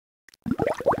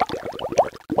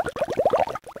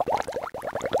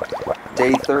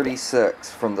Day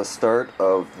 36 from the start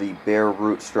of the bare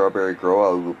root strawberry grow.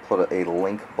 I will put a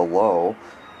link below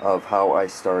of how I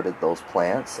started those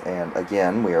plants. And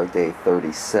again, we are day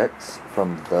 36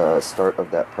 from the start of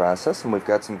that process, and we've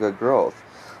got some good growth.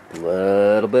 A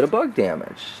little bit of bug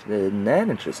damage. Isn't that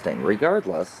interesting?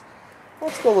 Regardless,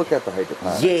 let's go look at the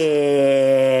hydroponics.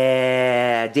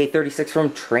 Yeah! Day 36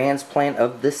 from transplant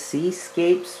of the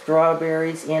Seascape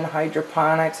strawberries in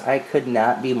hydroponics. I could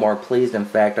not be more pleased. In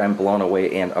fact, I'm blown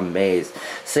away and amazed.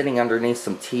 Sitting underneath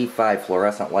some T5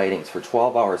 fluorescent lightings for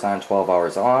 12 hours on, 12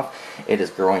 hours off. It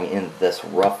is growing in this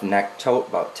roughneck tote,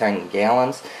 about 10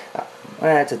 gallons.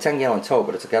 It's a 10-gallon tote,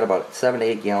 but it's got about 7 to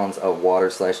 8 gallons of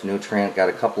water / nutrient. Got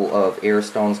a couple of air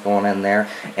stones going in there,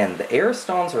 and the air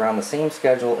stones are on the same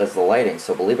schedule as the lighting.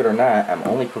 So believe it or not, I'm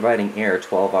only providing air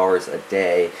 12 hours a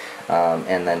day,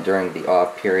 and then during the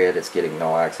off period, it's getting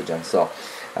no oxygen. So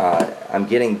I'm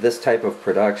getting this type of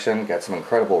production. Got some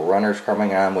incredible runners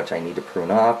coming on, which I need to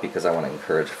prune off because I want to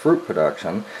encourage fruit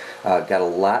production. Got a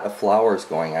lot of flowers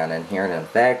going on in here, and in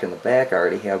fact, in the back I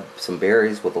already have some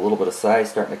berries with a little bit of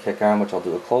size starting to kick on, which I'll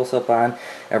do a close-up on.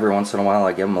 Every once in a while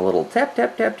I give them a little tap,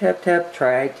 tap, tap, tap, tap,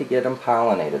 try to get them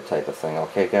pollinated type of thing,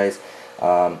 okay guys?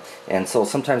 And so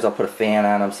sometimes I'll put a fan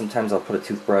on them, sometimes I'll put a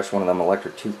toothbrush, one of them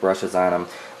electric toothbrushes on them,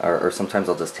 or sometimes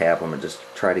I'll just tap them and just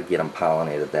try to get them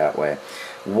pollinated that way.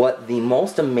 What the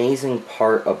most amazing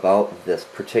part about this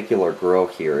particular grow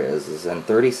here is in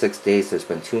 36 days there's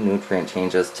been 2 nutrient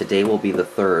changes. Today will be the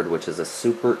 3rd, which is a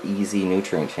super easy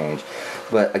nutrient change.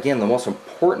 But again, the most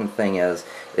important thing is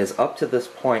up to this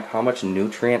point, how much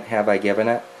nutrient have I given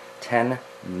it? 10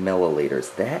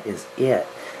 milliliters. That is it.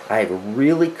 I've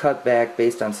really cut back,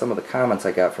 based on some of the comments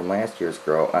I got from last year's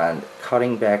grow, on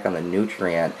cutting back on the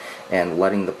nutrient and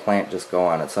letting the plant just go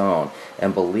on its own.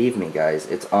 And believe me guys,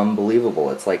 it's unbelievable.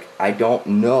 It's like, I don't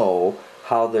know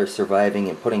how they're surviving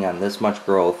and putting on this much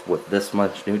growth with this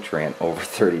much nutrient over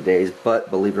 30 days, but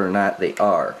believe it or not, they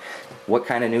are. What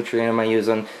kind of nutrient am I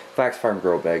using? Fox Farm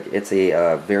Grow Bag. It's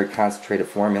a very concentrated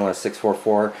formula,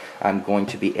 644. I'm going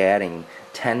to be adding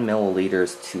 10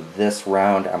 milliliters to this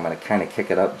round. I'm going to kind of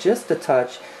kick it up just a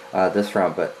touch this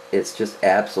round, but it's just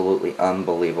absolutely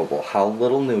unbelievable how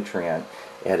little nutrient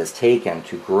it has taken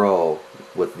to grow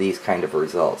with these kind of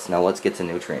results. Now let's get to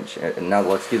nutrients. Now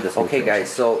let's do this. Okay guys,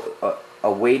 so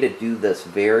a way to do this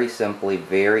very simply,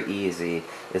 very easy,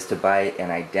 is to buy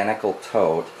an identical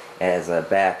tote as a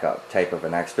backup type of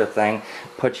an extra thing.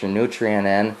 Put your nutrient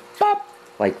in, pop,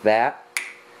 like that.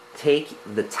 Take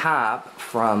the top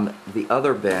from the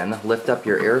other bin, lift up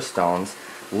your air stones,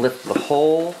 lift the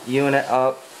whole unit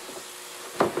up,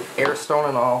 air stone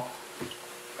and all,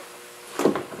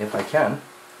 if I can.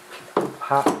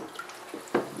 Hop,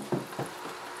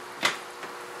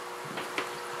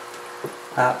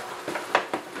 hop,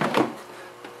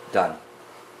 done.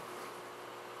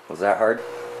 Was that hard?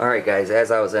 Alright guys,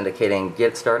 as I was indicating,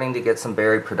 starting to get some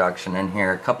berry production in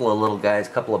here. A couple of little guys,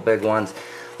 a couple of big ones.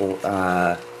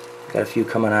 Got a few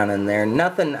coming on in there.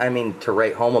 Nothing, I mean, to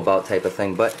write home about type of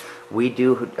thing, but we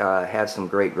do have some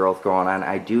great growth going on.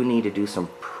 I do need to do some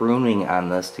pruning on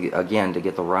this, again, to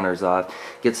get the runners off,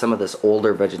 get some of this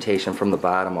older vegetation from the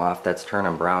bottom off that's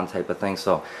turning brown type of thing.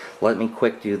 So let me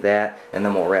quick do that, and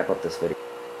then we'll wrap up this video.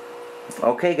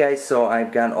 Okay guys, so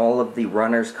I've got all of the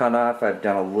runners cut off. I've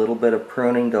done a little bit of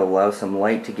pruning to allow some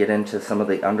light to get into some of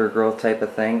the undergrowth type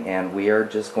of thing, and we are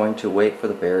just going to wait for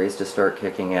the berries to start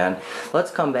kicking in.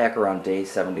 Let's come back around day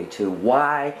 72.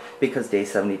 Why? Because day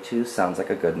 72 sounds like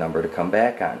a good number to come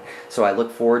back on. So I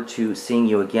look forward to seeing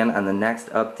you again on the next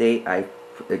update. I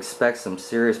expect some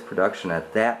serious production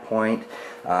at that point.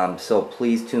 So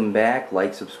please tune back,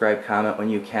 like, subscribe, comment when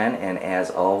you can, and as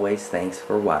always, thanks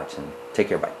for watching. Take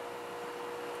care, bye.